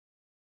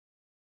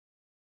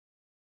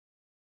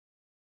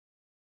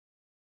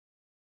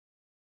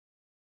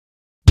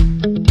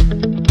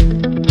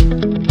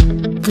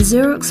The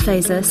Xerox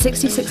Phaser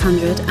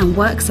 6600 and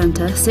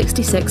WorkCentre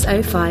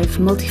 6605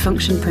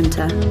 multifunction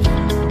printer.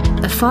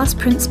 A fast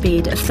print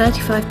speed of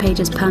 35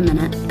 pages per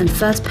minute and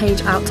first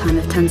page out time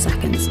of 10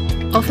 seconds.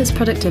 Offers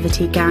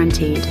productivity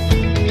guaranteed.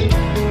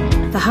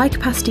 The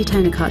high-capacity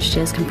toner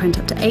cartridges can print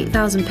up to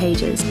 8,000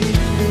 pages,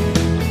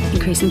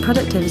 increasing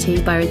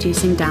productivity by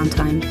reducing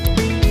downtime.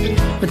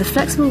 With a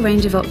flexible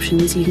range of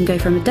options, you can go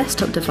from a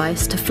desktop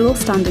device to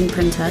floor-standing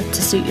printer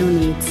to suit your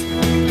needs.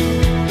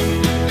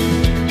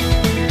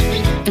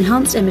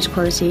 Enhanced image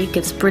quality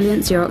gives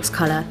brilliant Xerox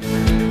colour.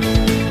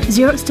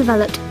 Xerox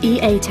developed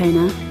EA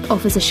Toner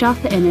offers a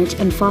sharper image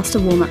and faster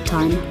warm-up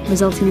time,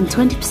 resulting in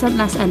 20%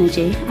 less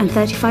energy and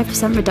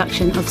 35%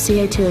 reduction of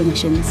CO2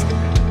 emissions.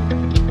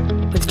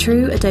 With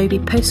true Adobe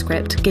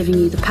PostScript giving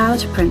you the power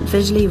to print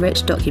visually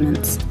rich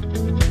documents.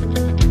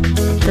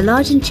 The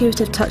large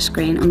intuitive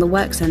touchscreen on the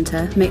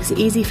WorkCentre makes it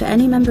easy for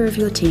any member of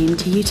your team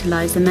to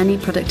utilise the many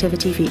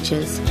productivity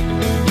features.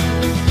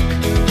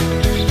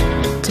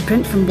 To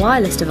print from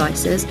wireless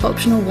devices,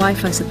 optional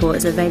Wi-Fi support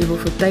is available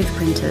for both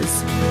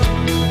printers.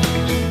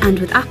 And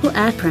with Apple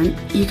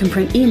AirPrint, you can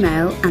print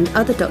email and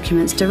other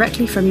documents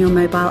directly from your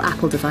mobile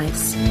Apple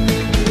device.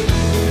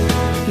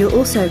 You'll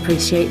also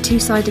appreciate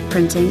two-sided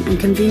printing and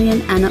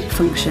convenient N-up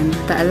function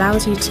that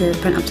allows you to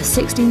print up to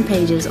 16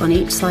 pages on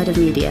each side of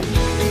media.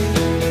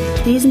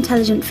 These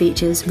intelligent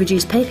features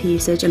reduce paper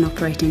usage and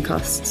operating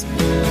costs.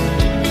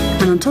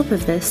 And on top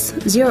of this,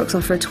 Xerox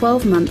offer a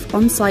 12-month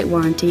on-site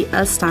warranty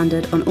as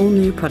standard on all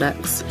new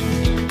products.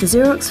 The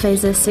Xerox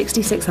Phaser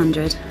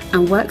 6600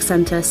 and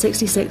WorkCentre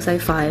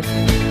 6605